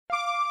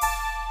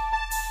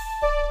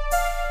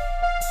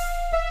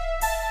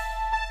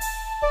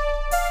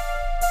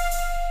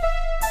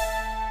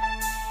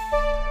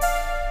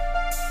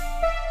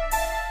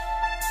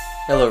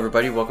Hello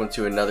everybody, welcome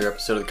to another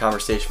episode of the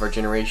Conversation of Our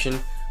Generation,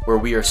 where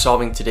we are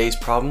solving today's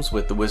problems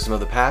with the wisdom of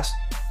the past.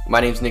 My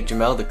name is Nick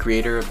Jamel, the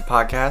creator of the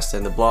podcast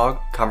and the blog,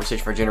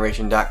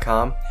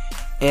 conversationfourgeneration.com,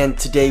 and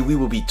today we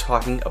will be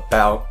talking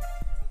about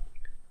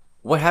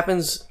what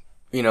happens,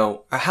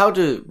 how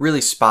to really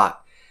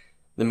spot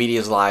the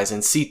media's lies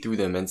and see through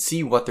them and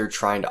see what they're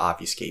trying to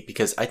obfuscate,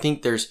 because I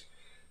think there's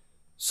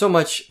so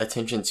much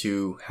attention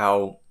to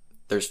how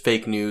there's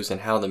fake news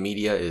and how the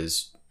media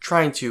is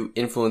trying to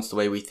influence the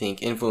way we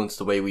think, influence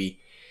the way we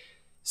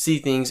see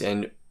things,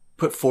 and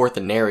put forth a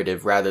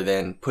narrative rather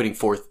than putting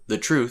forth the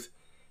truth.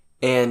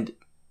 And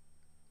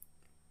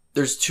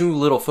there's too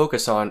little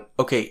focus on,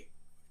 okay,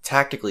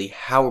 tactically,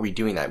 how are we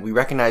doing that? We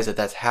recognize that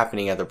that's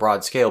happening at the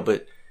broad scale,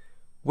 but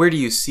where do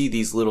you see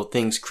these little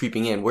things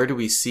creeping in? Where do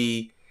we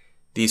see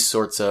these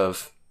sorts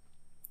of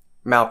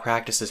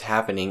malpractices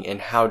happening, and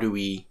how do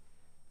we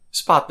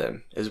spot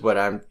them is what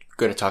I'm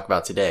going to talk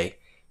about today.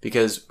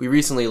 Because we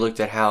recently looked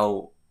at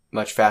how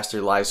much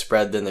faster lies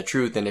spread than the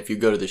truth, and if you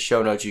go to the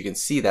show notes you can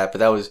see that, but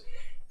that was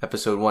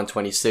episode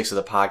 126 of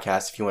the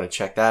podcast if you want to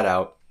check that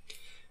out.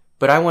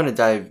 But I want to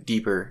dive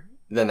deeper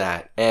than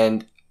that,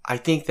 and I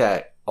think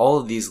that all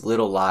of these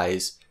little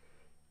lies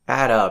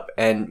add up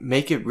and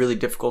make it really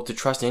difficult to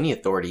trust any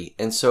authority.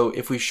 And so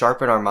if we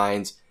sharpen our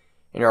minds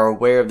and are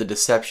aware of the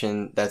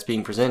deception that's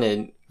being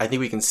presented, I think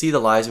we can see the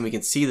lies and we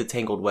can see the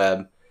tangled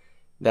web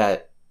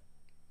that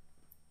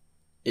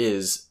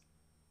is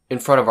in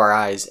front of our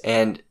eyes.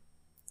 And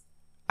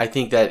I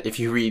think that if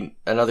you read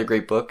another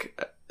great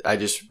book I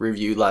just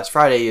reviewed last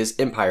Friday is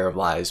Empire of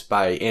Lies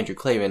by Andrew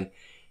Klavan,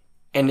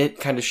 and it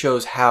kind of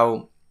shows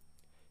how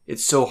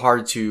it's so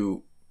hard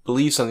to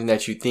believe something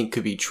that you think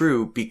could be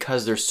true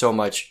because there's so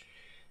much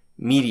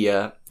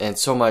media and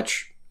so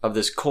much of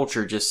this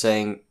culture just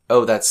saying,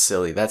 oh, that's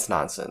silly, that's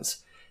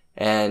nonsense,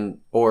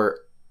 or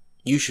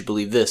you should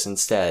believe this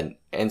instead.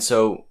 And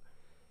so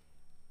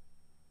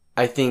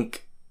I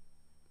think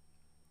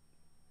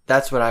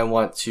that's what I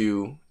want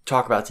to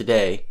talk about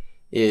today,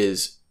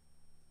 is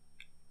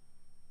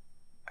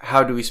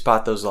how do we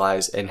spot those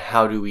lies and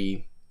how do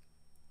we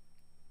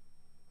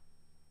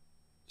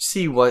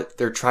see what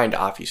they're trying to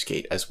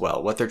obfuscate as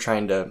well, what they're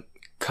trying to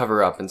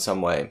cover up in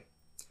some way.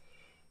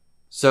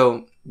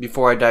 So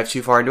before I dive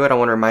too far into it, I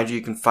want to remind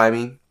you can find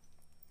me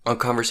on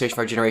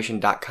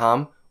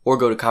conversationfourgeneration.com or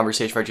go to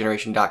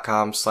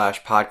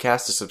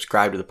conversationfourgeneration.com/podcast to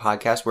subscribe to the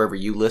podcast wherever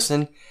you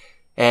listen.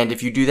 And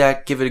if you do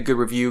that, give it a good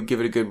review, give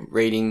it a good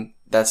rating.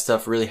 That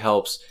stuff really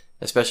helps,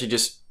 especially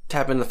just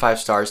tap into the 5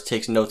 stars.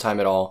 Takes no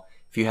time at all.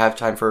 If you have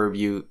time for a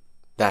review,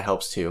 that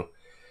helps too.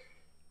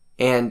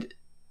 And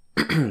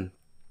you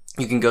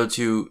can go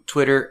to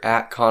Twitter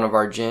at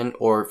 @ConOfOurGen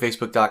or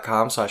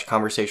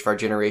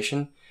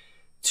Facebook.com/ConversationForOurGeneration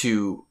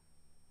to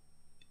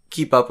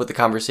keep up with the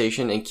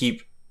conversation and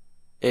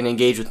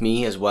engage with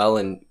me as well,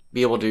 and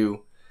be able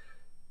to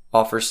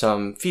offer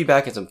some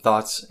feedback and some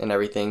thoughts and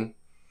everything.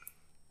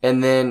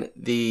 And then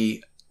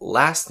the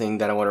last thing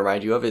that I want to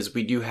remind you of is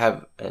I do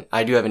have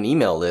an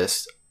email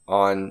list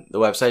on the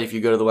website. If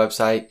you go to the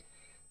website,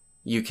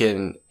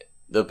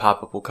 the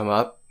pop-up will come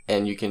up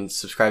and you can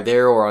subscribe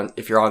there, or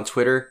if you're on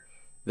Twitter,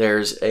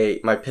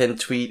 my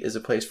pinned tweet is a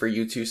place for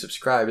you to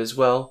subscribe as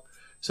well.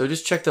 So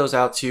just check those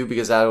out too,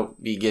 because I'll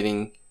be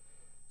getting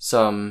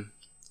some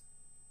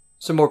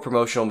more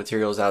promotional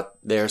materials out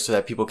there so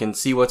that people can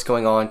see what's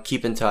going on,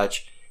 keep in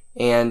touch,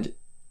 and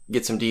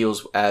get some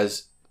deals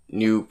as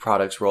new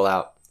products roll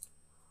out.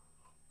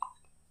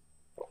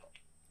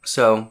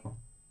 So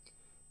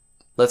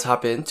let's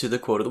hop into the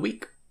quote of the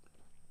week.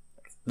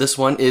 This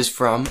one is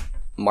from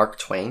Mark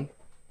Twain,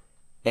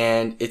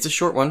 and it's a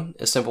short one,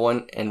 a simple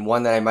one, and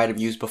one that I might have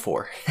used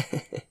before.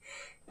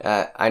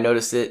 I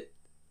noticed it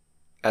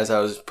as I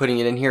was putting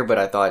it in here, but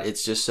I thought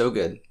it's just so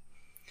good.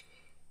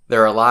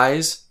 There are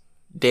lies,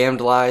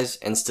 damned lies,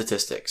 and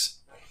statistics.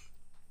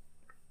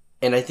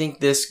 And I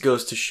think this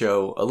goes to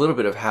show a little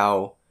bit of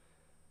how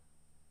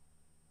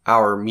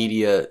our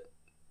media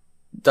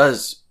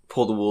does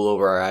pull the wool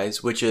over our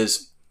eyes, which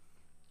is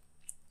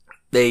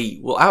they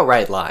will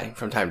outright lie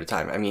from time to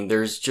time. I mean,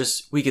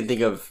 we can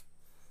think of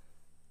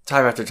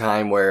time after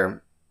time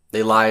where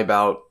they lie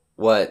about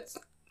what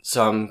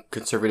some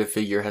conservative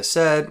figure has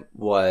said,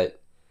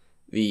 what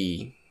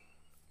the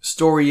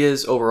story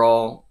is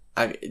overall.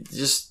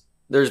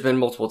 There's been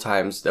multiple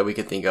times that we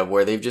can think of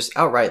where they've just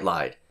outright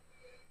lied.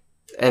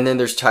 And then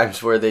there's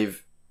times where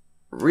they've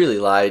really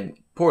lied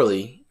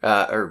poorly,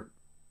 or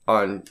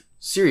on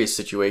serious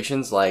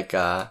situations, like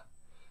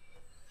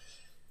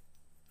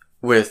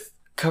with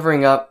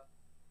covering up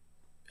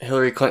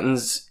Hillary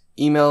Clinton's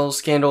email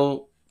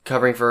scandal,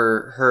 covering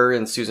for her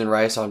and Susan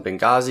Rice on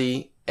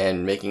Benghazi,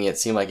 and making it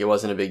seem like it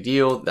wasn't a big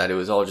deal, that it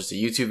was all just a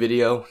YouTube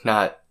video,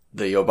 not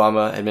the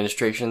Obama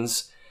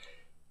administration's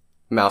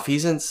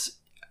malfeasance.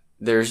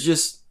 There's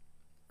just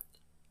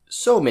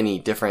so many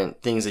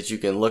different things that you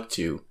can look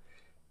to.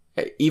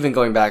 Even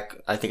going back,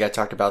 I think I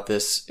talked about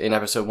this in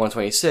episode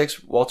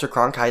 126, Walter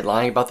Cronkite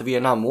lying about the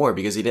Vietnam War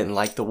because he didn't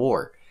like the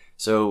war.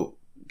 So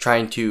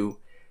trying to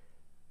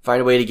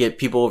find a way to get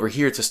people over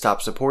here to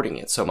stop supporting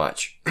it so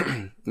much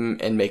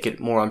and make it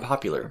more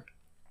unpopular.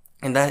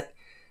 And that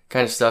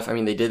kind of stuff, I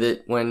mean, they did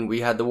it when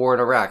we had the war in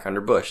Iraq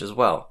under Bush as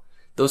well.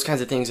 Those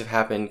kinds of things have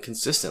happened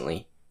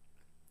consistently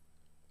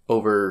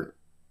over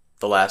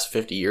the last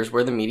 50 years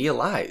where the media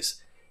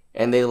lies.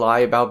 And they lie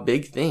about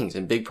big things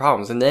and big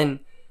problems. And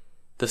then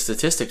the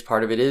statistics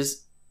part of it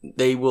is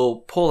they will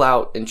pull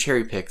out and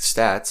cherry pick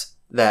stats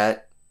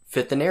that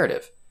fit the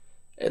narrative.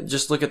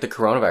 Just look at the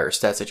coronavirus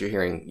stats that you're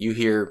hearing. You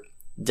hear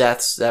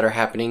deaths that are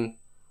happening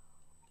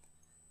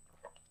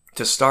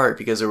to start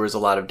because there was a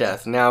lot of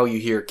death. Now you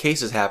hear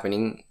cases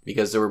happening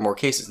because there were more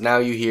cases. Now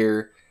you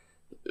hear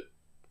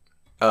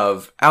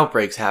of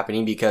outbreaks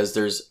happening because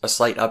there's a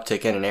slight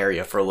uptick in an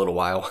area for a little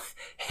while.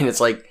 And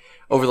it's like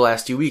over the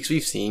last 2 weeks,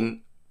 we've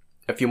seen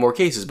a few more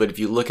cases. But if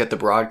you look at the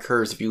broad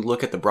curves, if you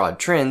look at the broad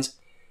trends,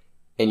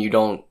 and you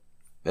don't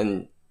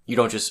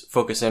just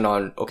focus in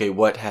on, okay,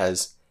 what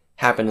has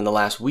happened in the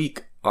last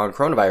week on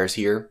coronavirus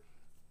here,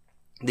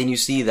 then you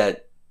see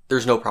that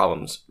there's no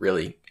problems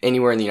really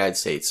anywhere in the United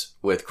States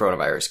with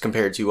coronavirus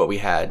compared to what we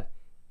had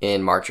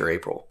in March or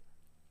April.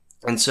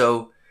 And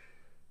so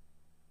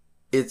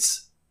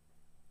it's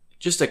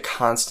just a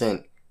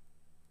constant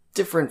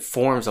different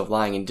forms of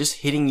lying and just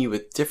hitting you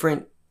with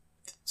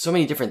so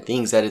many different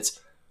things that it's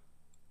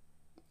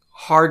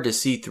hard to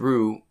see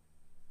through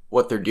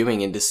what they're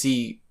doing and to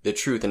see the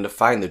truth and to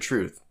find the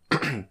truth.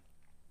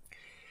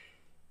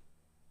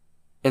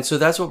 And so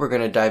that's what we're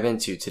going to dive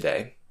into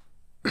today.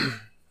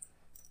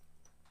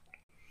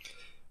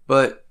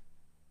 But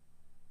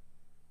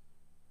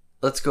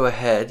let's go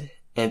ahead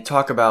and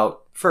talk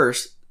about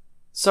first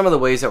some of the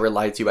ways that we're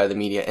lied to by the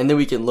media, and then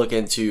we can look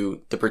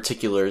into the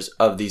particulars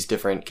of these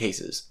different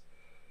cases.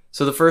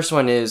 So the first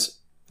one is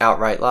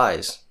outright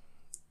lies.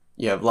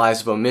 You have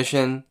lies of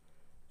omission,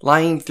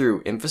 lying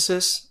through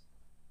emphasis,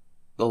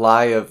 the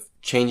lie of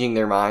changing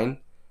their mind,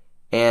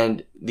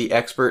 and the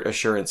expert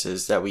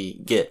assurances that we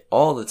get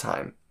all the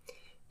time.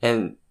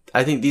 And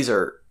I think these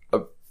are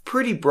a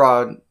pretty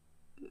broad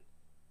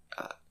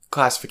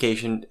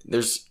classification.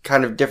 There's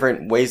kind of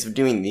different ways of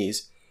doing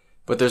these,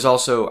 but there's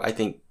also, I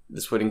think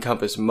this would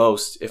encompass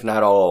most, if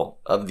not all,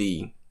 of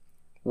the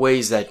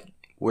ways that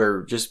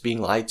we're just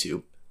being lied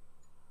to.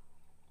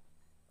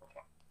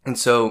 And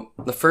so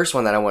the first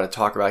one that I want to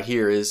talk about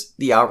here is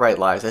the outright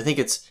lies. I think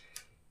it's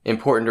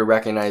important to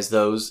recognize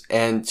those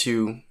and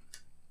to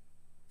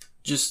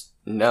just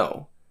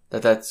know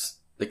that that's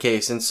the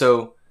case. And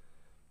so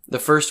the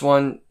first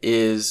one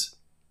is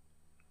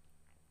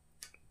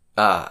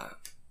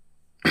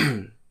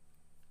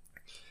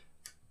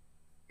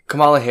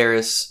Kamala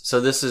Harris.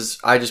 So this is,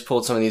 I just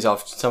pulled some of these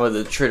off, some of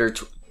the Twitter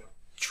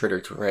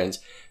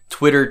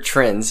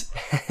trends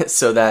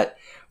so that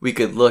we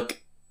could look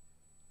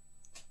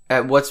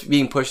at what's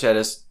being pushed at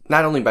us,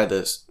 not only by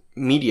the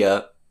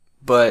media,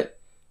 but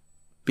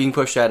being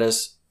pushed at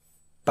us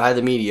by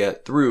the media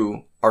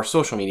through our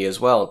social media as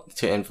well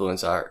to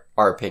influence our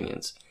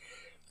opinions.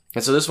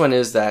 And so this one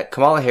is that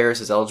Kamala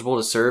Harris is eligible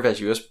to serve as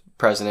U.S.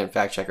 President,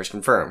 fact checkers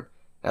confirm.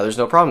 Now there's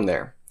no problem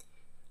there.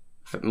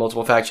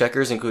 Multiple fact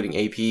checkers, including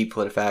AP,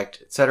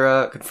 PolitiFact,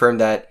 etc., confirmed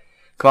that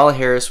Kamala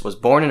Harris was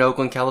born in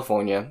Oakland,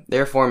 California,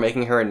 therefore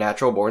making her a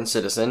natural-born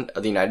citizen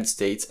of the United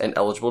States and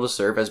eligible to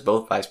serve as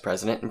both Vice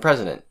President and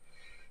President.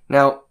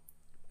 Now,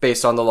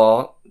 based on the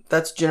law,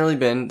 that's generally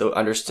been the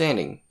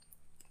understanding.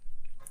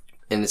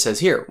 And it says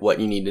here what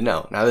you need to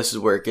know. Now this is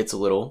where it gets a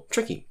little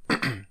tricky.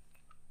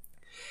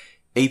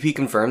 AP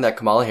confirmed that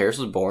Kamala Harris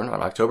was born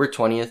on October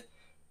 20th,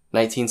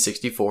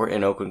 1964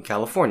 in Oakland,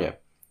 California.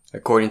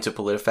 According to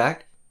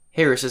PolitiFact,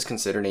 Harris is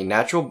considered a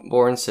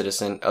natural-born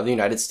citizen of the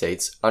United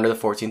States under the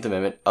 14th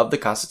Amendment of the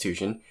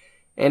Constitution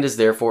and is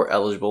therefore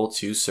eligible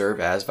to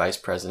serve as Vice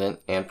President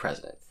and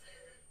President.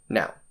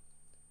 Now,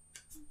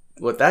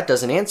 what that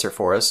doesn't answer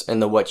for us in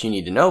the what you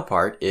need to know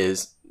part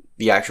is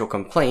the actual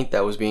complaint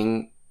that was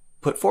being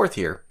put forth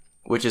here,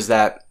 which is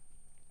that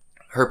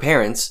her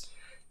parents,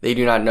 they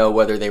do not know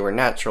whether they were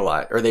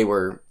naturalized or they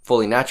were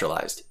fully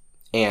naturalized.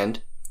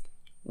 And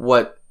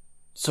what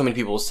so many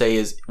people say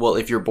is, well,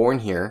 if you're born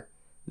here,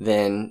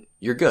 then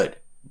you're good.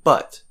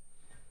 But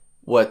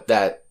what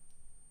that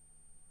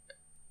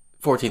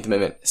 14th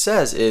Amendment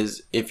says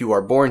is if you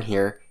are born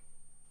here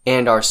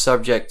and are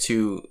subject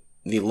to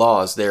the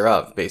laws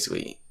thereof,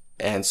 basically.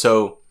 And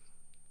so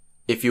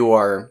if you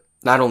are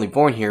not only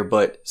born here,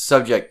 but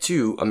subject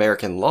to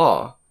American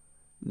law,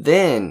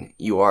 then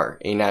you are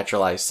a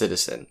naturalized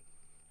citizen.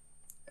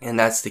 And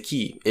that's the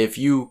key. If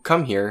you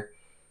come here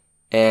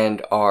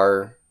and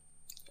are,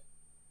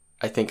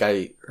 I think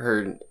I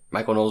heard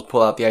Michael Knowles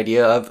pull out the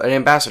idea of an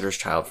ambassador's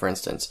child, for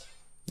instance.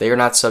 They are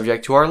not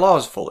subject to our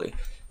laws fully,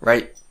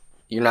 right?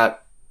 You're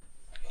not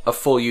a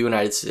full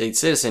United States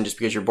citizen just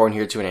because you're born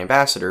here to an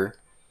ambassador,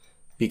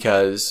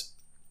 because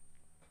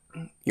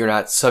you're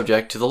not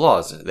subject to the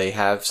laws. They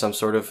have some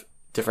sort of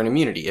different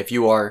immunity. If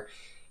you are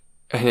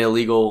a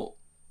child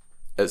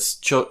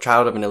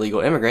of an illegal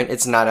immigrant,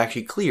 it's not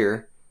actually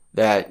clear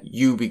that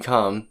you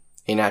become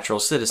a natural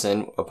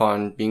citizen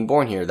upon being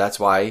born here. That's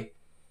why,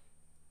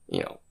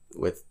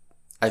 with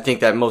I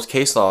think that most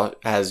case law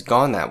has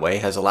gone that way,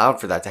 has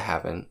allowed for that to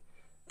happen,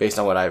 based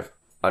on what I've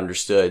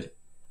understood.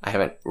 I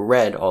haven't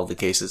read all the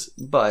cases,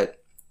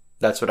 but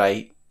that's what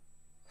I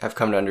have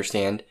come to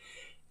understand.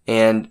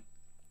 And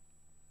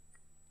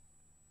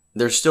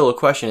there's still a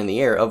question in the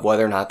air of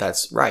whether or not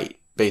that's right,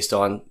 based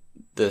on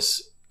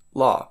this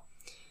law.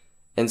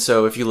 And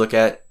so if you look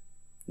at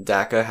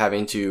DACA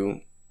having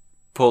to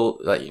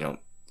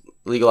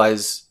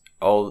legalize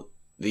all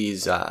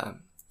these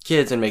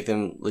kids and make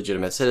them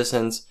legitimate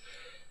citizens.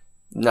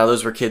 Now,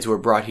 those were kids who were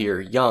brought here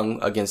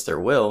young against their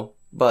will,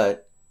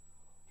 but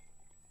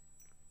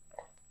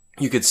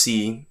you could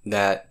see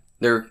that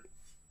you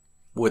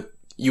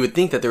would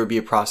think that there would be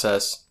a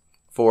process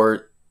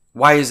for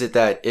why is it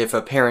that if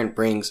a parent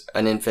brings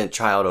an infant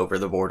child over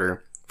the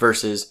border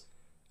versus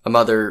a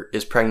mother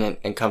is pregnant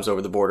and comes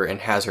over the border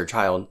and has her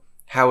child,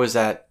 how is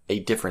that a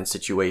different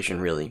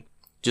situation really,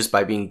 just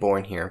by being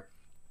born here?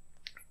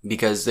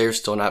 Because they're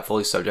still not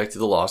fully subject to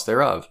the laws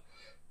thereof.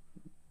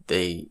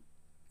 They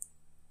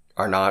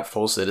are not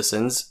full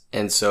citizens,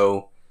 and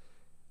so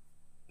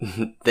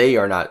they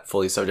are not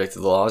fully subject to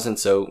the laws, and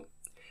so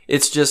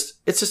it's just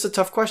a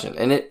tough question.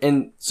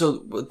 And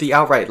so the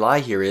outright lie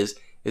here is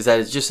that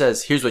it just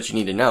says, here's what you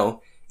need to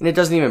know, and it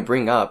doesn't even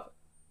bring up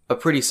a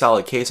pretty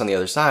solid case on the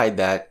other side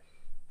that,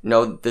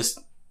 no, this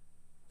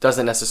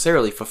doesn't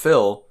necessarily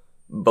fulfill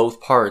both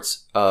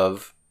parts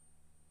of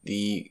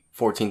the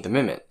 14th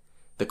Amendment,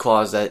 the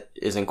clause that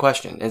is in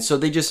question. And so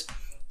they just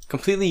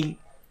completely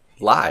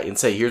lie and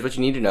say, here's what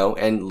you need to know,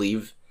 and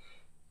leave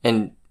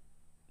and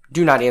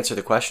do not answer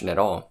the question at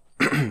all.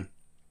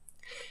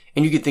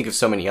 And you can think of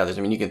so many others.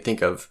 I mean, you can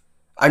think of,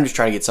 I'm just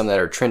trying to get some that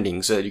are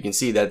trending so that you can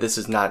see that this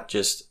is not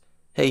just,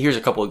 hey, here's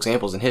a couple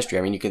examples in history.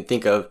 I mean, you can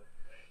think of,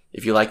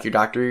 if you like your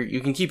doctor, you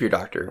can keep your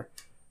doctor.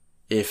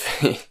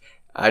 If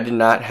I did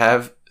not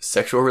have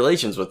sexual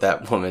relations with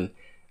that woman,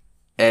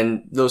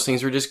 and those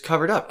things were just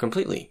covered up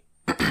completely.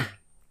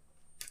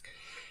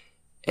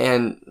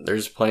 And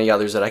there's plenty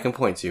others that I can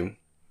point to.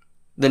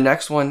 The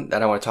next one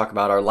that I want to talk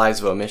about are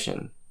lies of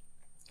omission.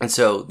 And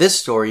so this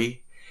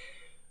story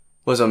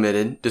was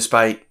omitted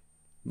despite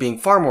being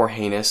far more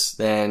heinous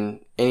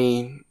than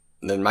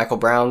Michael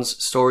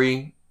Brown's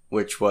story,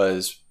 which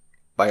was,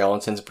 by all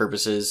intents and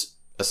purposes,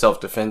 a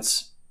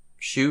self-defense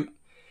shoot.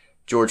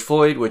 George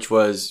Floyd, which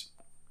was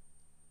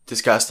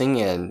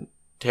disgusting and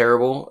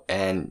terrible,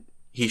 and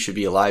he should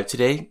be alive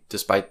today,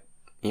 despite,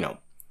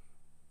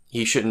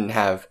 he shouldn't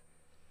have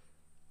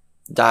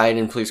died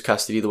in police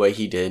custody the way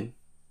he did.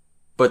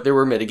 But there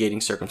were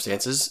mitigating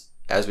circumstances,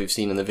 as we've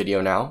seen in the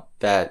video now,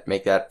 that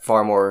make that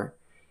far more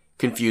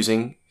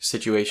confusing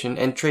situation.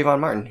 And Trayvon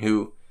Martin,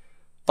 who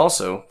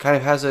also kind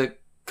of has a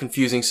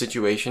confusing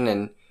situation,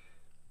 and,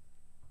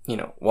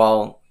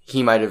 while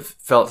he might have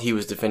felt he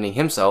was defending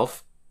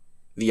himself,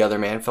 the other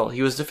man felt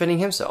he was defending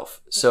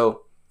himself.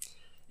 So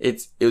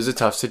it was a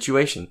tough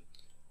situation.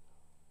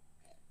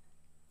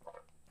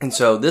 And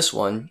so this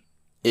one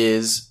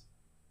is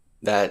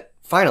that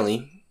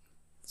finally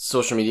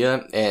social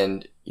media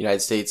and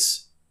United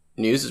States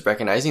news is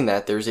recognizing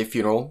that there's a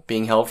funeral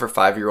being held for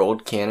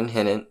 5-year-old Cannon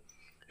Hennant,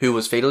 who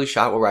was fatally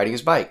shot while riding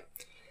his bike.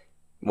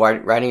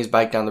 Riding his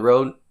bike down the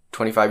road,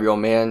 25-year-old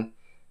man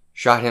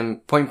shot him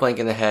point blank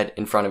in the head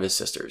in front of his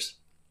sisters.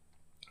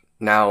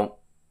 Now,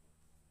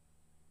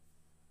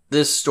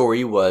 this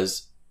story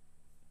was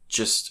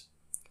just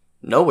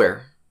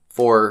nowhere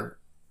for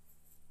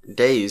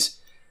days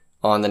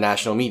on the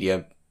national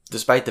media,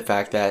 despite the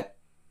fact that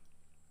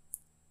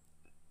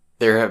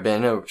there have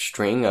been a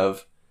string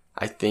of,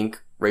 I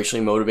think,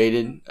 racially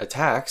motivated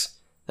attacks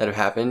that have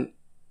happened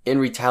in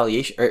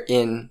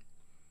retaliation,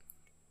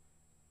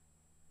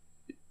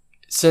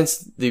 since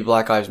the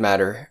Black Lives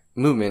Matter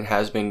movement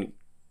has been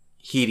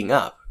heating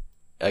up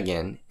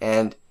again.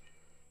 And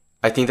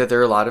I think that there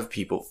are a lot of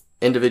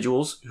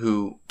individuals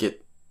who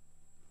get,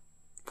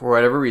 for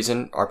whatever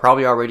reason, are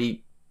probably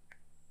already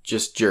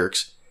just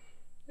jerks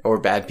or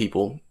bad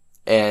people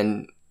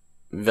and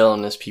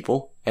villainous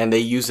people, and they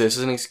use this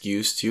as an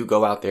excuse to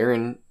go out there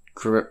and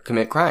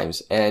commit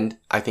crimes. And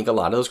I think a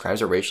lot of those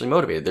crimes are racially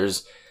motivated.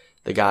 There's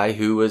the guy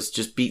who was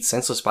just beat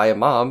senseless by a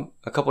mob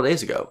a couple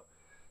days ago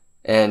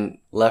and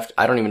left.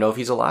 I don't even know if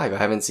he's alive. I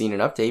haven't seen an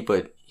update,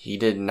 but he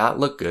did not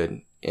look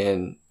good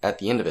at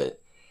the end of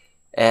it.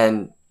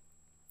 And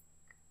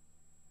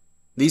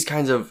these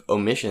kinds of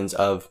omissions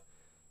of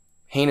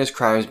heinous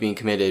crimes being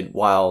committed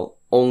while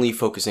only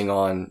focusing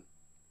on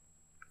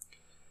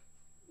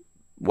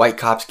white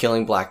cops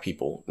killing black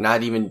people,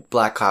 not even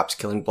black cops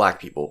killing black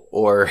people,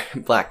 or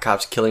black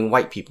cops killing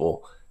white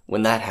people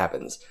when that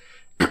happens,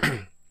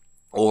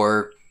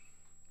 or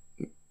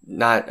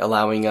not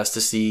allowing us to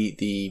see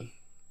the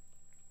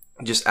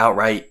just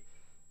outright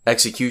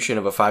execution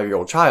of a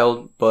 5-year-old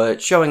child,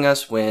 but showing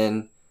us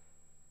when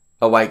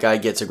a white guy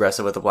gets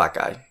aggressive with a black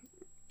guy.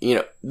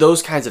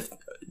 Those kinds of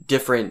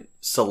different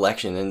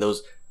selection and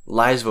those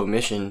lies of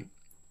omission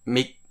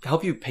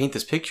help you paint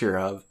this picture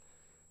of,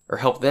 or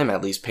help them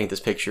at least paint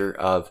this picture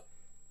of,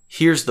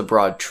 here's the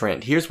broad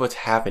trend. Here's what's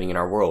happening in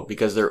our world,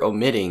 because they're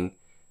omitting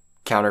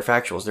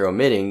counterfactuals. They're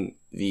omitting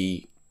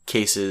the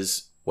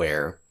cases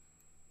where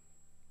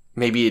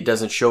maybe it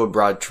doesn't show a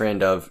broad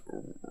trend of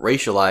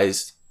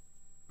racialized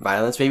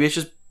violence. Maybe it's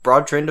just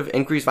broad trend of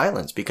increased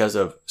violence because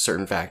of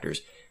certain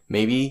factors.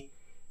 Maybe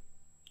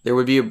there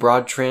would be a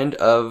broad trend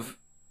of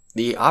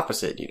the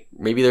opposite.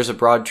 Maybe there's a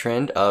broad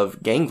trend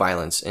of gang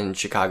violence in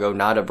Chicago,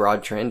 not a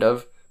broad trend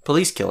of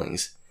police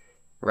killings,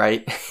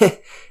 right?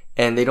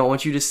 And they don't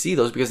want you to see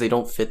those because they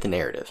don't fit the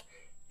narrative.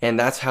 And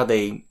that's how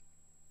they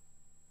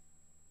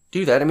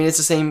do that. I mean, it's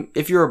the same.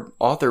 If you're an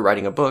author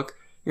writing a book,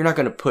 you're not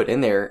going to put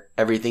in there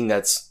everything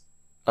that's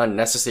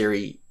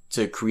unnecessary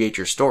to create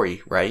your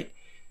story, right?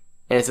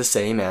 And it's the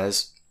same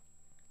as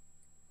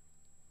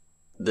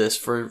this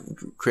for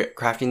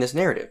crafting this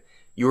narrative.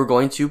 You are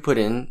going to put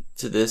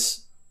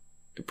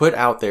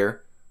out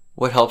there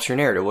what helps your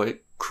narrative,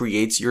 what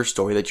creates your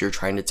story that you're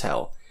trying to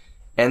tell.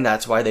 And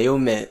that's why they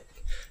omit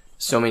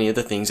so many of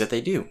the things that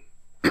they do.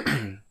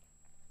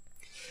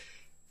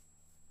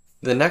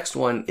 The next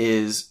one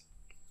is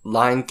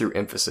lying through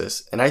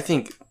emphasis. And I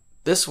think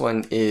this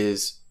one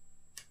is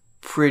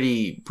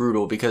pretty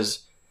brutal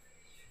because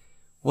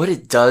what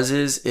it does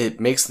is it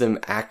makes them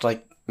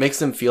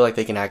feel like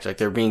they can act like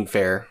they're being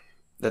fair,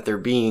 that they're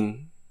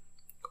being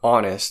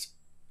honest,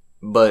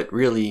 but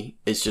really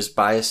it's just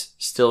bias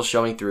still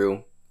showing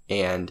through,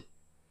 and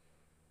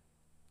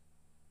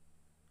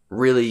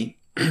really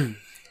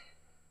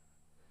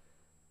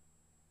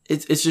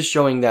it's just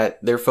showing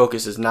that their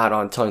focus is not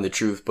on telling the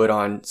truth, but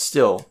on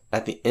still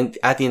at the end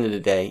of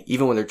the day,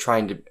 even when they're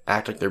trying to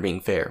act like they're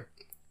being fair,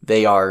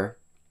 they are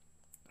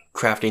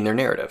crafting their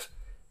narrative.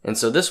 And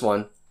so this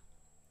one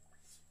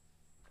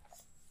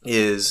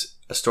is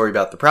a story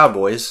about the Proud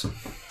Boys,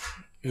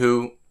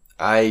 who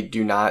I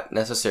do not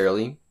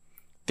necessarily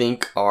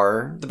think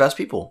are the best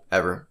people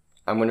ever.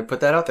 I'm going to put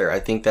that out there.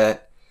 I think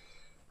that,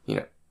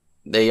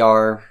 they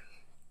are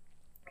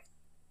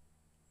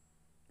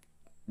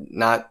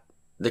not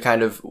the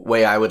kind of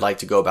way I would like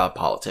to go about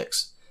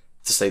politics,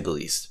 to say the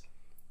least.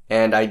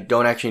 And I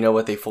don't actually know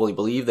what they fully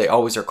believe. They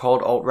always are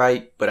called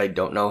alt-right, but I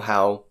don't know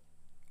how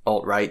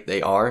alt-right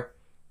they are.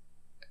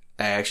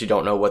 I actually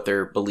don't know what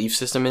their belief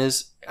system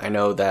is. I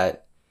know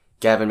that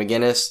Gavin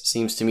McInnes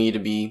seems to me to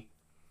be,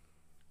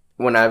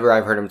 whenever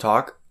I've heard him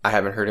talk, I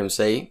haven't heard him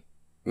say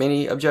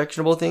many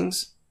objectionable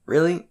things,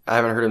 really. I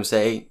haven't heard him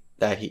say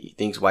that he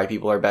thinks white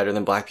people are better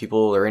than black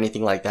people or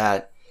anything like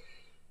that.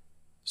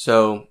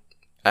 So,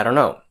 I don't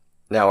know.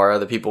 Now, are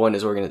other people in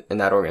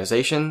that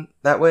organization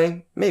that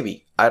way?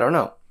 Maybe. I don't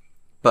know.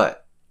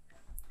 But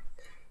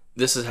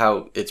this is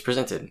how it's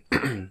presented.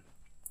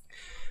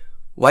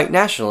 White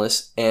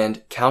nationalists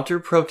and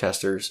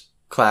counter-protesters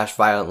clashed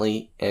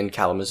violently in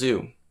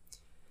Kalamazoo.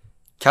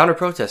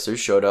 Counter-protesters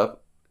showed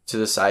up to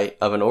the site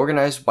of an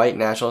organized white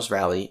nationalist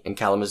rally in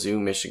Kalamazoo,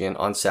 Michigan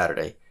on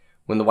Saturday.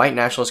 When the white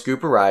nationalist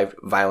group arrived,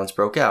 violence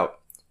broke out.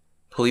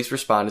 Police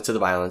responded to the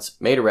violence,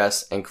 made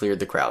arrests, and cleared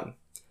the crowd.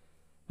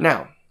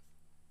 Now,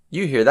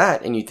 you hear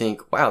that and you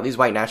think, wow, these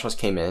white nationalists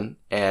came in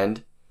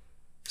and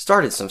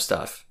started some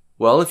stuff.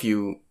 Well, if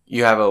you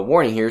have a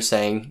warning here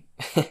saying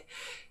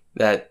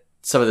that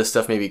some of this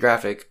stuff may be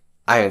graphic.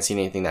 I haven't seen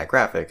anything that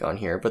graphic on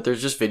here, but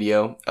there's just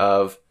video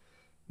of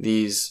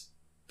these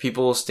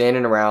people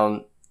standing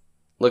around.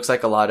 Looks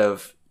like a lot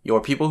of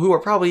your people who are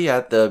probably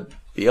at the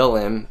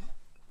BLM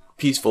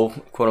peaceful,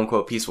 quote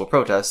unquote, peaceful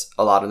protests.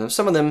 A lot of them.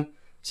 Some of them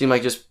seem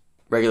like just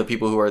regular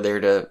people who are there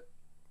to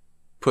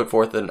put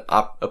forth an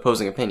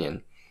opposing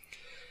opinion.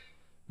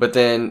 But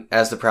then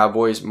as the Proud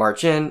Boys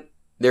march in,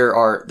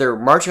 they're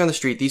marching on the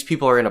street. These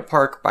people are in a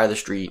park by the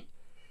street.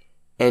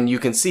 And you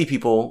can see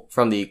people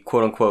from the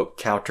quote-unquote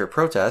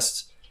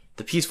counter-protests,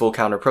 the peaceful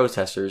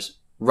counter-protesters,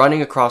 running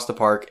across the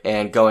park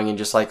and going and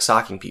just like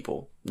socking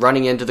people,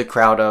 running into the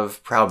crowd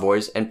of Proud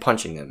Boys and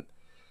punching them,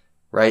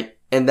 right?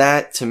 And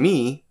that, to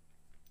me,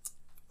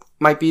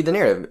 might be the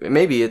narrative.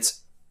 Maybe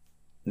it's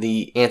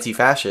the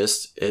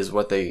anti-fascist is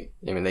what they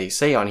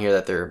say on here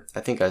that I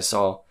think I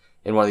saw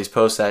in one of these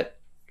posts that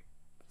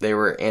they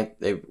were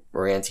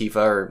Antifa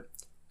or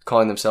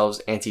calling themselves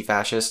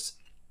anti-fascists,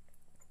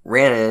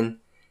 ran in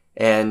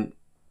and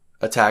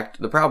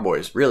attacked the Proud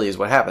Boys, really is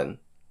what happened.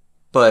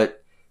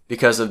 But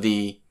because of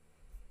the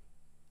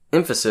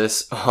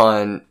emphasis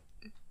on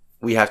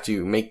we have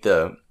to make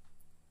the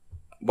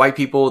white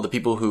people, the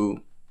people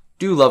who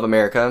do love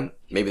America,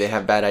 maybe they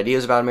have bad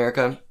ideas about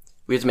America,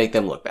 we have to make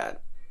them look bad.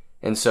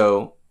 And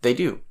so they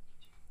do.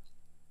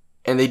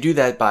 And they do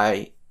that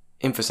by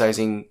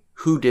emphasizing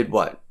who did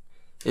what.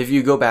 If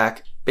you go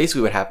back,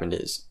 basically what happened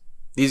is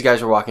these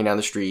guys were walking down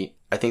the street.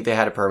 I think they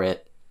had a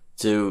permit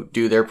to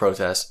do their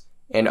protest,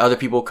 and other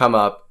people come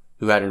up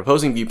who had an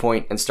opposing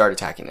viewpoint and start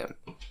attacking them.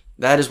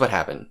 That is what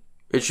happened.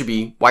 It should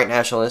be white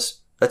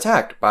nationalists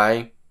attacked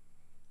by,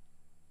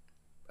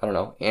 I don't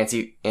know,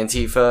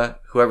 Antifa,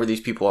 whoever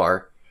these people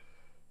are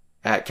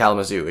at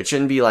Kalamazoo. It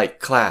shouldn't be like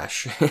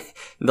clash.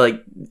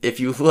 Like, if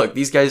you look,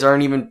 these guys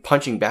aren't even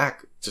punching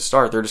back to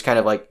start. They're just kind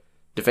of like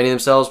defending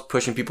themselves,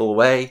 pushing people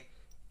away,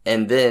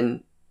 and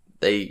then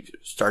they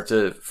start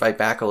to fight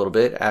back a little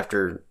bit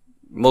after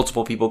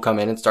multiple people come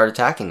in and start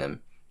attacking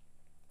them.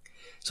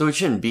 So it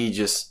shouldn't be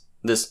just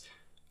this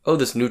oh,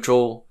 this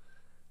neutral,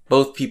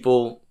 both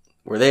people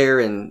were there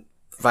and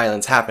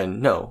violence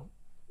happened. No.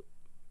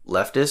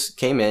 Leftists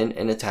came in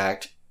and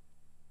attacked.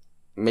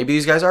 Maybe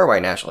these guys are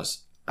white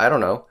nationalists. I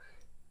don't know.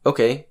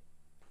 Okay.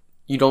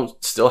 You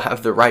don't still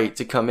have the right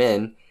to come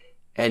in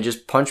and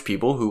just punch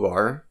people who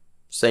are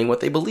saying what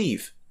they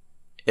believe.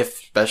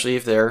 Especially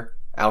if they're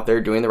out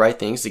there doing the right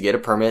things to get a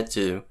permit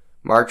to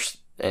march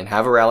and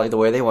have a rally the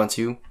way they want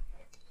to.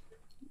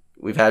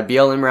 We've had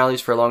BLM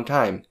rallies for a long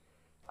time.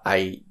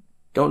 I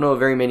don't know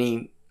very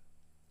many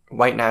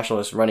white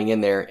nationalists running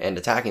in there and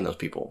attacking those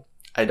people.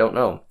 I don't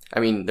know. I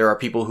mean, there are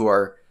people who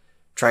are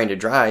trying to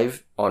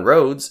drive on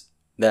roads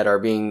that are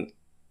being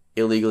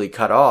illegally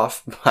cut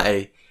off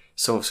by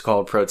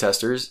so-called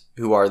protesters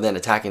who are then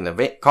attacking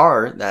the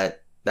car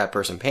that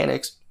person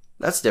panics.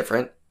 That's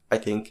different, I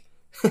think.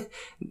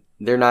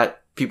 They're not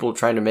people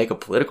trying to make a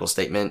political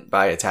statement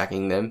by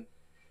attacking them.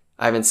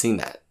 I haven't seen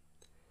that.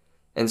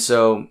 And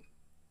so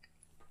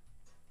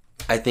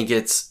I think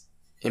it's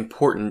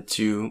important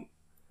to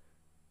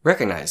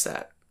recognize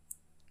that.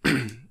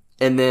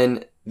 And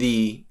then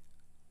the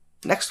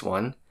next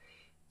one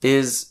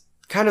is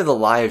kind of the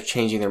lie of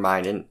changing their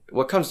mind. And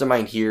what comes to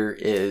mind here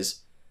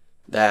is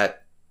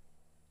that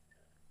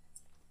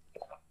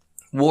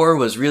war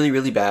was really,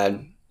 really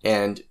bad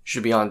and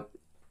should be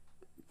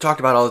talked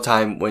about all the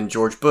time when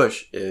George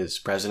Bush is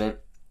president.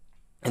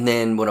 And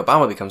then when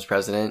Obama becomes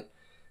president,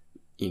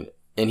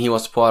 and he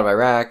wants to pull out of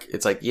Iraq,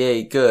 it's like,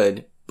 yay,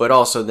 good. But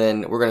also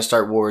then we're going to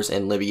start wars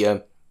in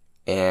Libya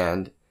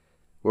and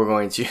we're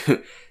going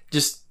to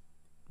just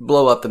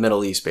blow up the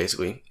Middle East,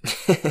 basically.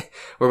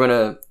 We're going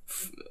to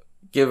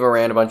give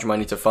Iran a bunch of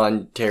money to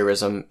fund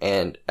terrorism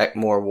and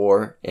more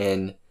war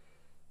in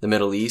the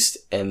Middle East.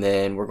 And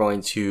then we're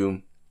going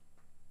to,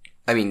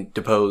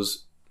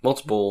 depose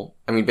multiple,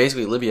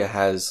 basically Libya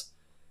has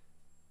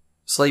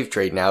slave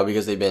trade now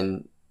because they've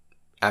been,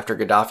 after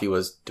Gaddafi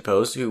was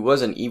deposed, who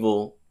was an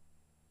evil,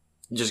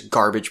 just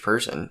garbage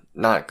person.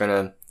 Not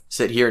gonna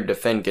sit here and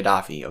defend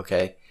Gaddafi,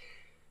 okay?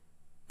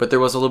 But there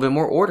was a little bit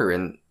more order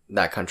in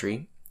that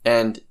country.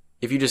 And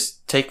if you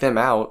just take them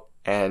out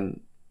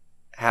and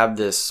have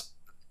this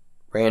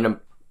random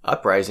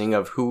uprising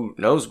of who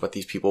knows what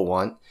these people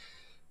want,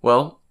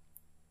 well,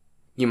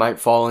 you might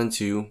fall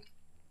into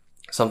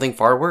something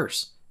far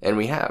worse. And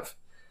we have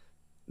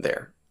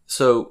there.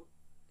 So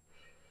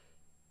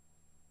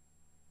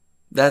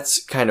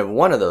that's kind of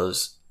one of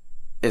those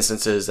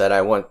instances that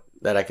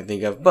I can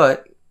think of.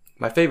 But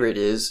my favorite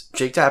is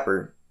Jake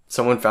Tapper.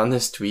 Someone found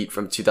this tweet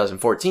from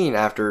 2014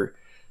 after,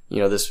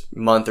 this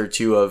month or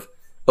two of,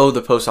 oh,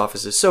 the post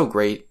office is so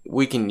great.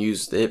 We can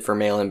use it for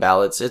mail-in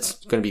ballots. It's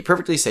going to be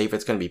perfectly safe.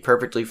 It's going to be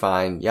perfectly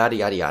fine. Yada,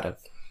 yada, yada.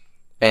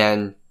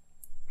 And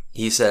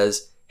he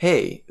says,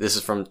 hey, this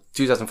is from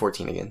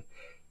 2014 again.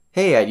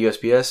 Hey, at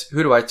USPS,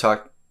 who do I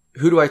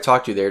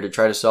talk to there to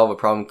try to solve a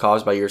problem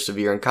caused by your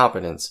severe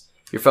incompetence?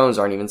 Your phones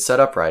aren't even set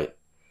up right.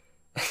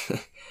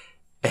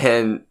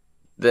 And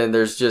then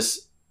there's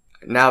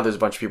a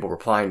bunch of people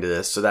replying to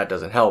this, so that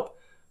doesn't help.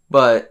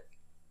 But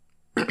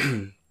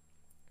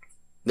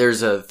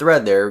there's a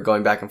thread there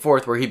going back and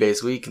forth where he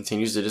basically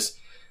continues to just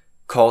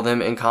call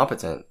them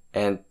incompetent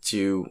and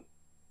to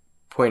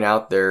point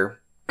out their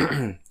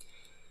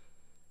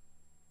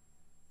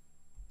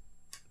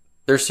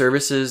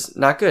service is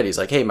not good. He's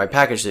like, hey, my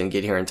package didn't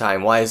get here in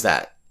time. Why is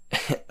that?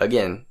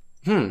 Again,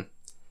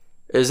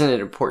 isn't it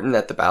important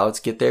that the ballots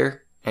get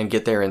there and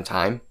get there in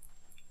time?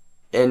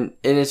 And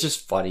it's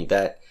just funny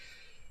that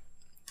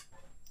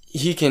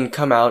he can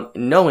come out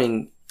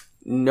knowing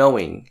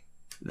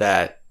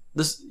that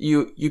this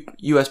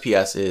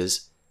USPS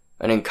is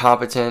an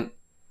incompetent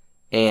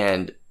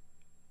and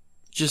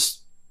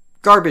just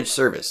garbage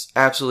service.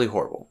 Absolutely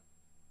horrible.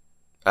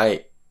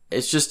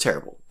 It's just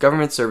terrible.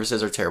 Government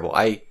services are terrible.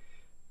 I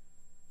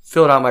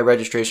filled out my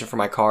registration for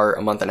my car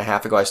a month and a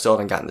half ago. I still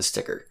haven't gotten the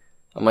sticker.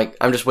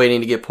 I'm just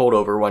waiting to get pulled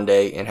over one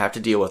day and have to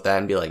deal with that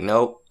and be like,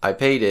 nope, I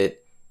paid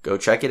it. Go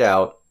check it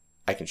out.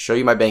 I can show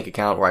you my bank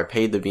account where I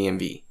paid the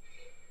BMV.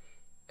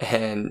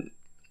 And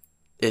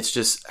it's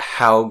just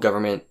how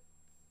government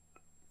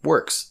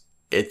works.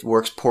 It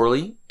works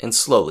poorly and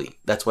slowly.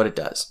 That's what it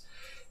does.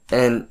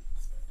 And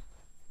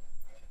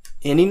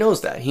he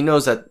knows that. He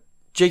knows that.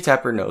 Jake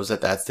Tapper knows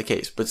that that's the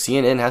case. But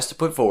CNN has to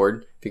put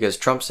forward, because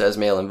Trump says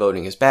mail-in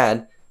voting is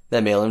bad,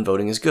 that mail-in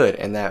voting is good.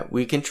 And that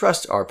we can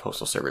trust our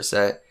postal service,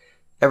 that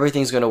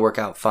everything's going to work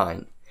out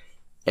fine.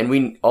 And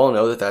we all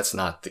know that that's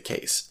not the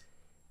case.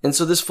 And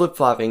so this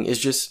flip-flopping is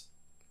just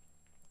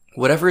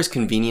whatever is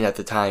convenient at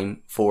the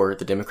time for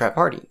the Democrat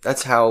Party.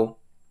 That's how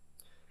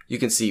you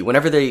can see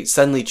whenever they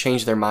suddenly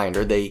change their mind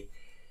or they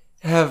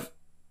have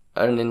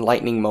an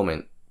enlightening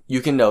moment,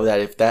 you can know that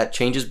if that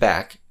changes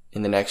back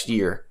in the next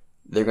year,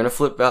 they're going to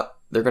flip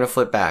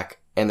back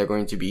and they're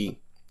going to be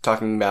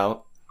talking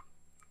about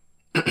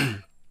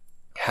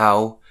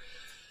how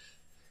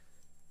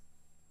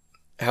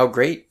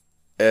great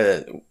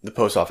the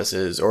post office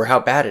is or how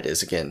bad it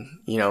is again.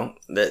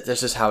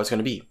 That's just how it's going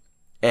to be.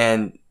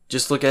 And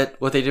just look at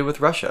what they did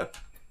with Russia.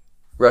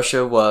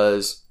 Russia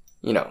was,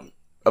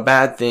 a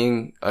bad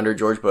thing under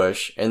George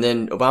Bush, and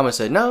then Obama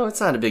said, no, it's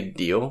not a big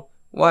deal.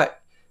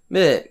 What?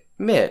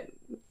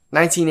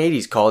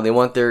 1980s called, they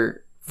want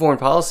their foreign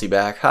policy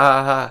back, ha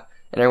ha ha.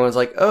 And everyone's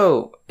like,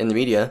 oh, in the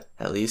media,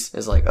 at least,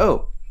 is like,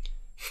 oh,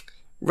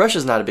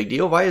 Russia's not a big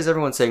deal. Why is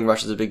everyone saying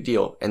Russia's a big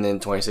deal? And then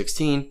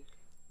 2016,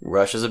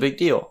 Russia's a big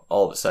deal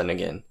all of a sudden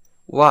again.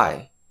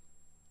 Why?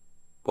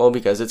 Well,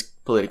 because it's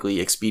politically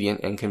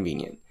expedient and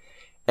convenient.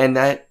 And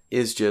that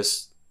is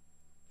just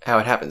how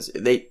it happens.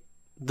 The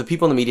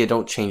people in the media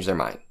don't change their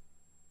mind.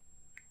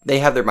 They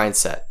have their mind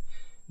set.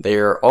 They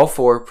are all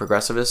for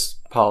progressivist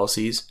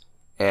policies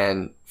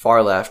and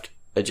far left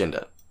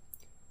agenda.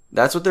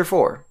 That's what they're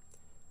for.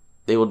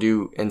 They will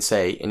do and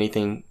say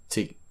anything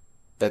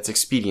that's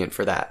expedient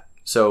for that.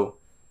 So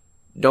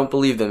don't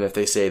believe them if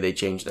they say they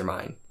changed their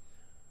mind.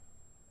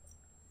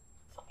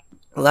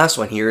 The last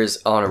one here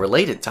is on a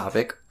related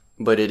topic,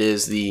 but it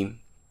is the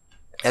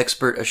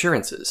expert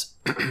assurances.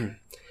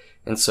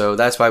 And so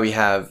that's why we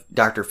have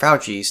Dr.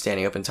 Fauci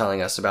standing up and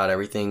telling us about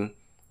everything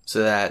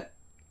so that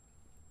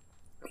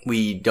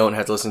we don't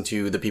have to listen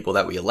to the people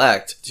that we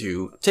elect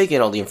to take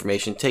in all the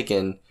information, take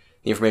in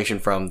the information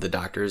from the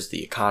doctors,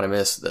 the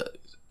economists,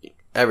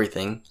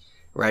 everything,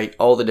 right?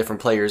 All the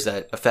different players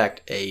that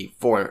affect a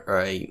foreign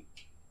or a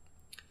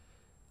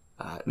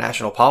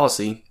national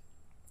policy,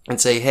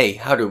 and say, hey,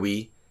 how do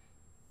we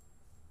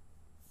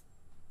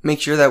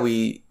make sure that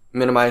we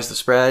minimize the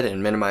spread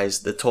and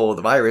minimize the toll of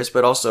the virus,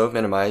 but also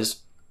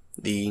minimize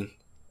the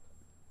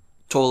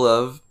toll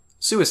of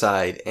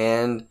suicide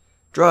and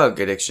drug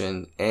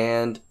addiction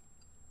and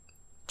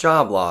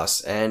job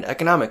loss and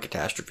economic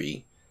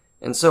catastrophe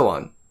and so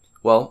on.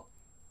 Well,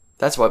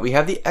 that's what we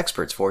have the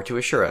experts for, to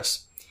assure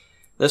us.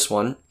 This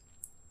one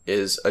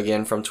is,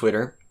 again, from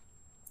Twitter.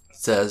 It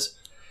says,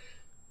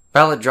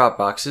 ballot drop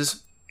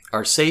boxes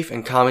are safe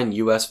and common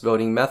U.S.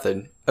 voting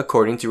method,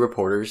 according to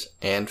reporters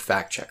and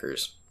fact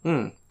checkers.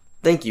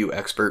 Thank you,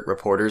 expert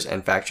reporters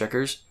and fact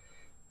checkers.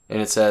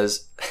 And it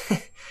says,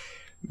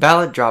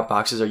 ballot drop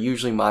boxes are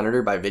usually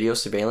monitored by video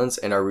surveillance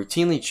and are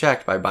routinely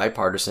checked by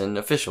bipartisan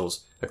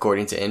officials,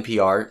 according to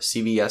NPR,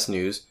 CBS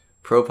News,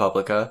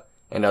 ProPublica,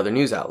 and other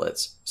news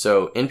outlets.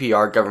 So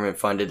NPR,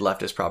 government-funded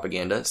leftist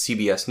propaganda,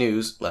 CBS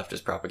News,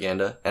 leftist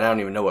propaganda, and I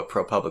don't even know what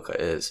ProPublica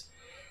is.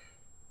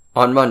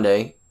 On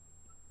Monday,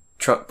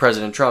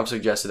 President Trump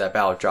suggested that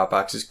ballot drop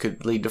boxes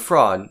could lead to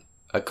fraud,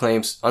 a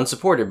claim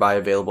unsupported by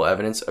available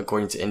evidence,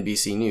 according to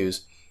NBC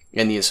News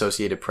and the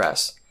Associated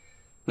Press.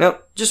 Now,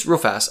 just real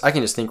fast, I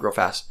can just think real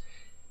fast.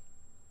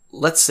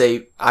 Let's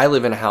say I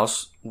live in a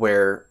house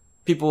where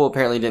people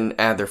apparently didn't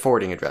add their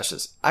forwarding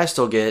addresses. I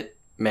still get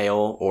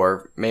mail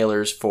or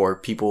mailers for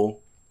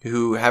people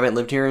who haven't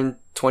lived here in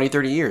 20,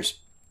 30 years.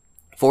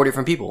 4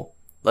 different people.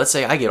 Let's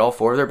say I get all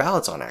 4 of their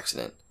ballots on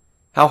accident.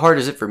 How hard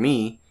is it for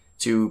me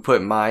to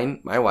put mine,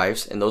 my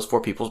wife's, and those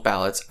 4 people's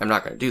ballots? I'm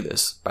not going to do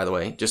this, by the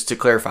way, just to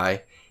clarify.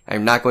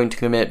 I'm not going to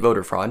commit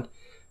voter fraud.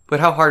 But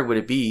how hard would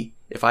it be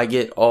if I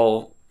get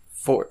all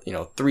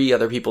 3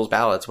 other people's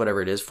ballots,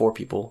 whatever it is, 4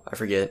 people, I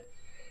forget,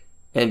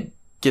 and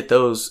get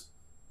those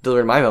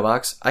delivered to my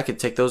mailbox? I could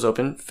take those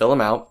open, fill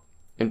them out,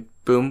 and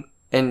boom.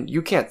 And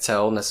you can't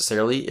tell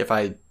necessarily if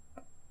I,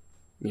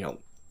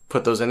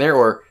 put those in there,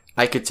 or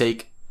I could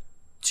take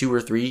 2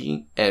 or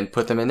 3 and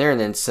put them in there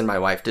and then send my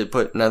wife to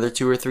put another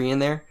 2 or 3 in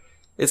there.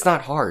 It's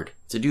not hard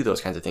to do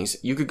those kinds of things.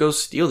 You could go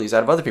steal these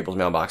out of other people's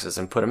mailboxes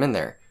and put them in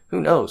there. Who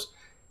knows?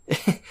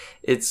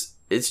 It's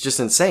just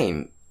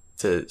insane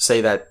to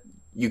say that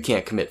you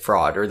can't commit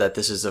fraud or that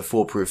this is a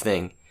foolproof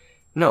thing.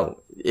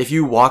 No, if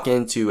you walk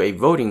into a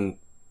voting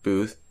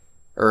booth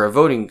or a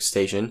voting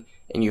station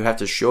and you have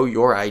to show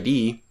your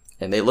ID,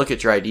 and they look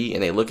at your ID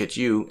and they look at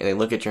you and they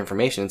look at your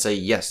information and say,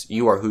 yes,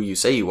 you are who you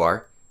say you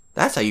are,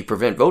 that's how you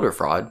prevent voter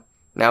fraud.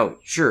 Now,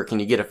 sure, can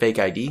you get a fake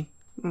ID?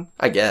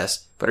 I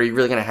guess. But are you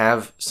really going to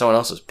have someone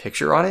else's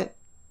picture on it?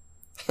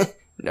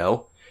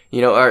 No.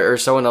 Or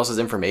someone else's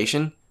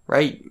information,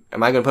 right?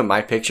 Am I going to put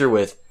my picture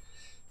with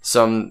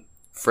some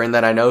friend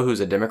that I know who's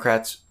a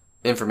Democrat's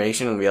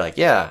information and be like,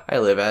 yeah, I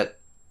live at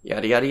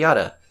yada, yada,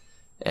 yada.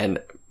 And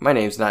my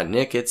name's not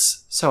Nick,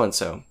 it's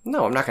so-and-so.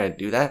 No, I'm not going to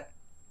do that.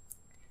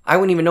 I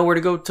wouldn't even know where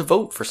to go to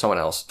vote for someone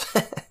else.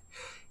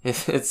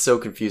 It's so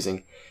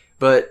confusing.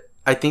 But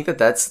I think that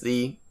that's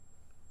the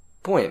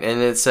point. And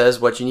it says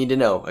what you need to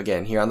know,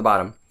 again, here on the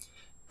bottom.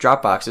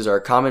 Drop boxes are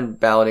a common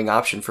balloting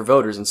option for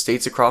voters in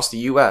states across the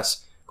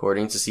U.S.,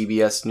 according to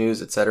CBS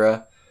News,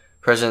 etc.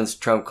 President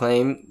Trump's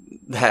claim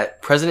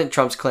that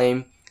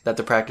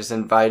the practice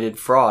invited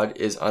fraud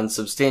is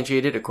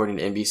unsubstantiated, according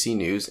to NBC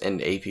News and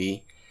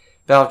AP.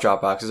 Ballot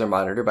drop boxes are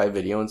monitored by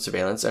video and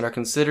surveillance and are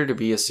considered to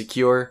be a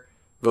secure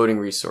voting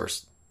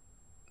resource.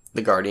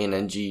 The Guardian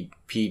and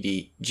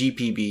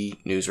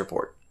GPB News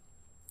report.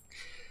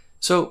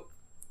 So,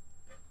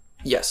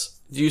 yes,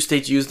 do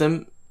states use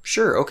them?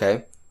 Sure,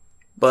 okay.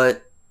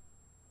 But,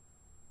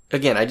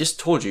 again, I just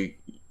told you,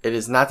 it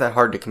is not that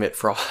hard to commit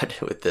fraud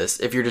with this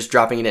if you're just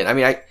dropping it in. I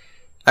mean,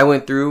 I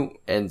went through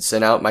and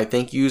sent out my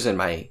thank yous and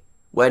my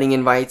wedding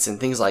invites and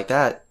things like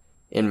that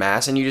in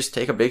mass, and you just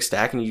take a big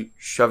stack and you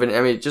shove it in.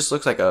 I mean, it just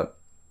looks like a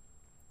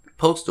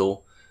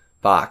postal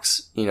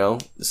box,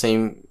 the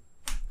same,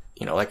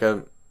 like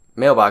a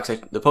mailbox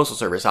that the postal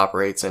service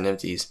operates and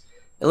empties.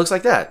 It looks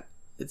like that.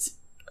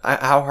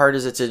 How hard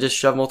is it to just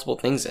shove multiple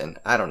things in?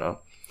 I don't know.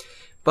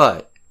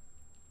 But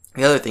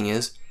the other thing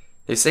is,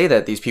 they say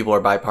that these people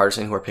are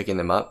bipartisan who are picking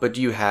them up, but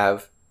do you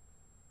have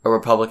a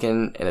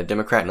Republican and a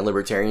Democrat and a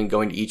Libertarian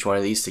going to each one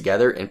of these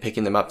together and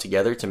picking them up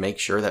together to make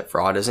sure that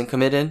fraud isn't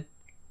committed?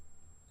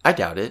 I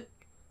doubt it.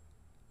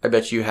 I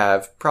bet you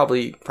have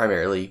probably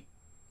primarily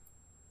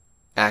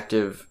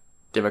active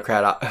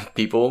Democrat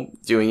people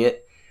doing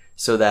it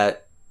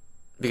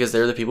because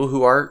they're the people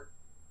who are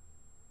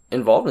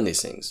involved in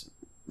these things.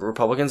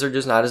 Republicans are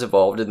just not as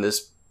involved in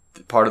this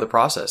part of the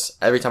process.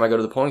 Every time I go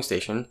to the polling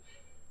station,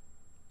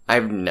 I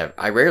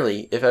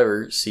rarely, if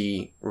ever,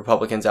 see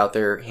Republicans out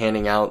there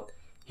handing out,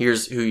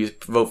 here's who you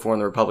vote for on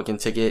the Republican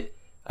ticket.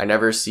 I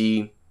never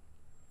see,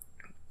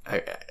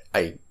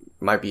 I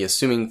might be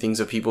assuming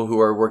things of people who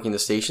are working the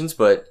stations,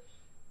 but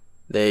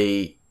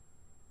they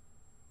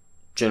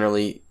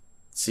generally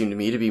seem to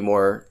me to be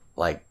more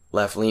like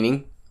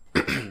left-leaning.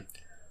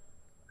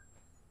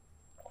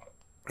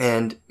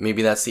 And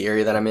maybe that's the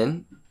area that I'm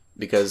in,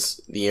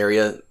 because the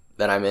area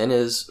that I'm in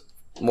is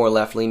more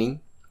left-leaning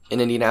in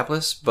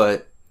Indianapolis,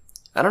 but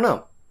I don't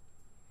know.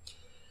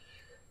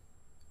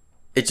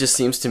 It just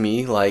seems to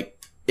me like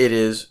it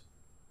is.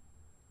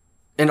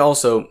 And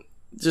also,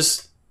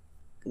 just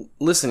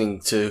listening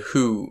to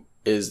who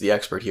is the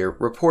expert here,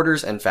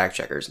 reporters and fact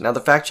checkers. Now,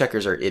 the fact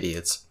checkers are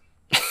idiots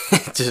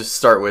to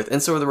start with,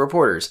 and so are the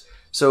reporters.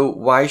 So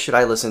why should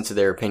I listen to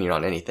their opinion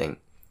on anything?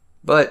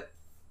 But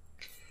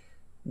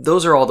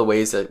those are all the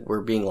ways that we're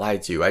being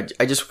lied to.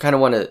 I just kind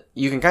of want to,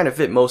 you can kind of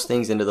fit most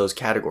things into those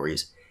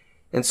categories.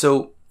 And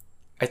so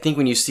I think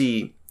when you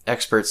see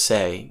experts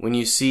say, when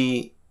you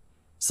see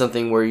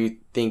something where you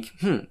think,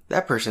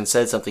 that person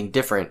said something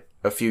different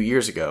a few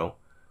years ago,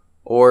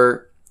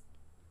 or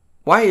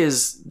why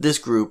is this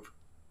group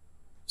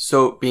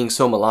being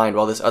so maligned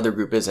while this other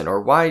group isn't?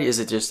 Or why is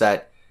it just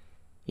that,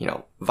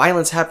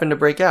 violence happened to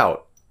break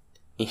out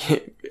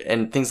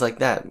and things like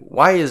that?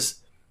 Why is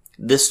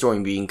this story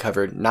being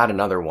covered, not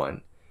another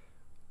one?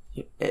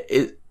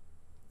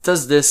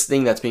 Does this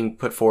thing that's being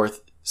put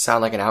forth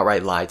sound like an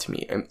outright lie to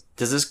me?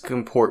 Does this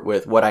comport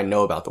with what I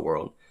know about the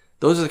world?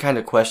 Those are the kind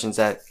of questions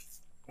that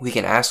we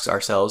can ask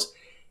ourselves.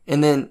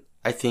 And then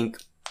I think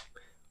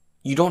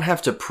you don't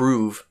have to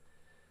prove,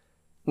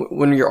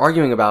 when you're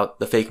arguing about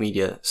the fake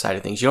media side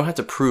of things, you don't have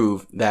to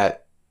prove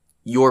that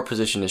your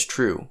position is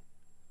true.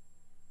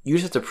 You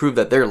just have to prove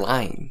that they're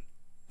lying.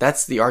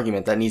 That's the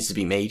argument that needs to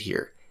be made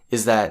here,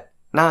 is that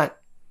not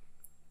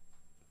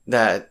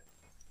that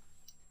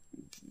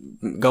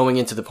going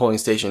into the polling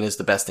station is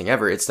the best thing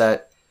ever. It's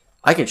that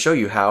I can show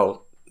you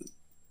how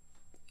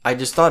I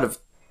just thought of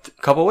a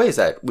couple ways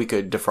that we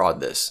could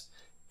defraud this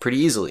pretty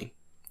easily.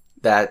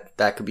 That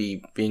could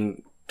be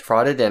being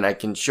defrauded, and I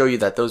can show you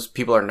that those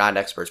people are not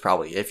experts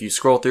probably. If you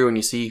scroll through and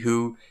you see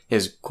who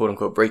is quote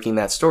unquote breaking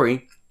that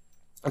story,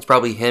 it's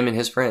probably him and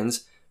his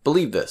friends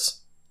believe this.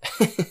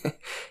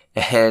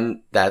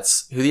 And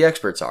that's who the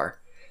experts are.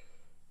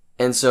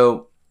 And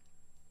so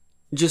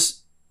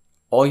just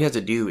all you have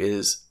to do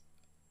is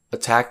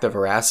attack the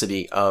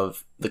veracity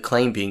of the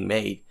claim being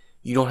made.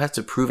 You don't have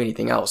to prove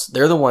anything else.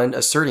 They're the one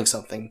asserting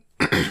something.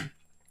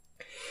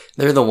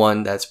 They're the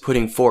one that's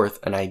putting forth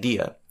an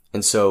idea.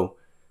 And so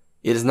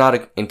it is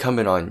not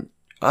incumbent on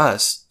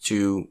us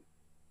to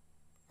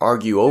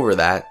argue over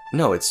that.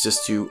 No, it's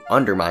just to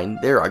undermine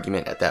their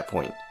argument at that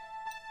point.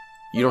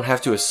 You don't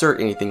have to assert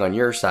anything on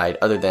your side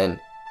other than,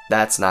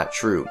 that's not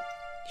true.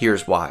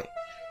 Here's why.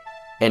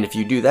 And if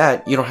you do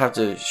that, you don't have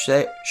to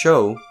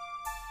show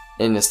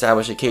and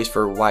establish a case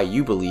for why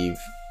you believe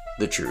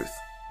the truth,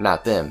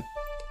 not them.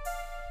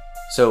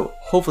 So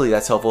hopefully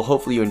that's helpful.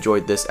 Hopefully you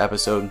enjoyed this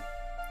episode.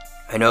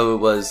 I know it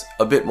was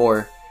a bit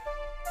more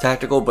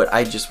tactical, but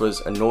I just was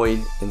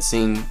annoyed in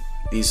seeing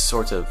these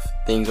sorts of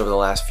things over the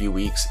last few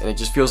weeks, and it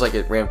just feels like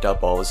it ramped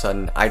up all of a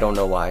sudden. I don't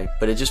know why,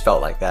 but it just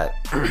felt like that.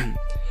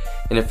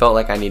 And it felt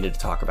like I needed to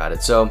talk about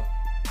it. So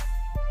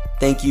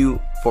thank you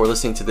for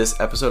listening to this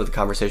episode of the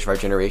Conversation of Our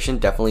Generation.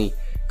 Definitely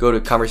go to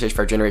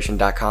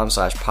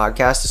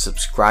conversationforourgeneration.com/podcast to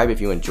subscribe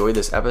if you enjoyed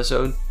this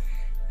episode.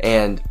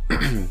 And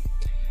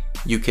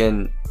you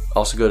can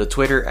also go to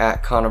Twitter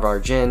at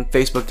ConOfOurGen,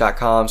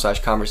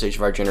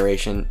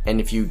 Facebook.com/ConversationOfOurGeneration. And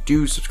if you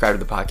do subscribe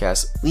to the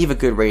podcast, leave a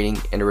good rating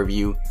and a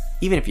review.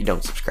 Even if you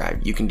don't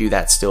subscribe, you can do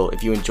that still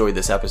if you enjoyed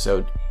this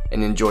episode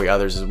and enjoy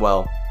others as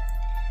well.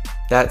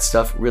 That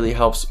stuff really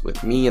helps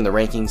with me in the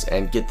rankings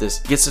and gets this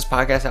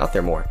podcast out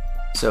there more.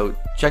 So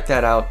check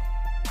that out.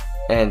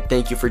 And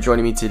thank you for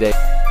joining me today.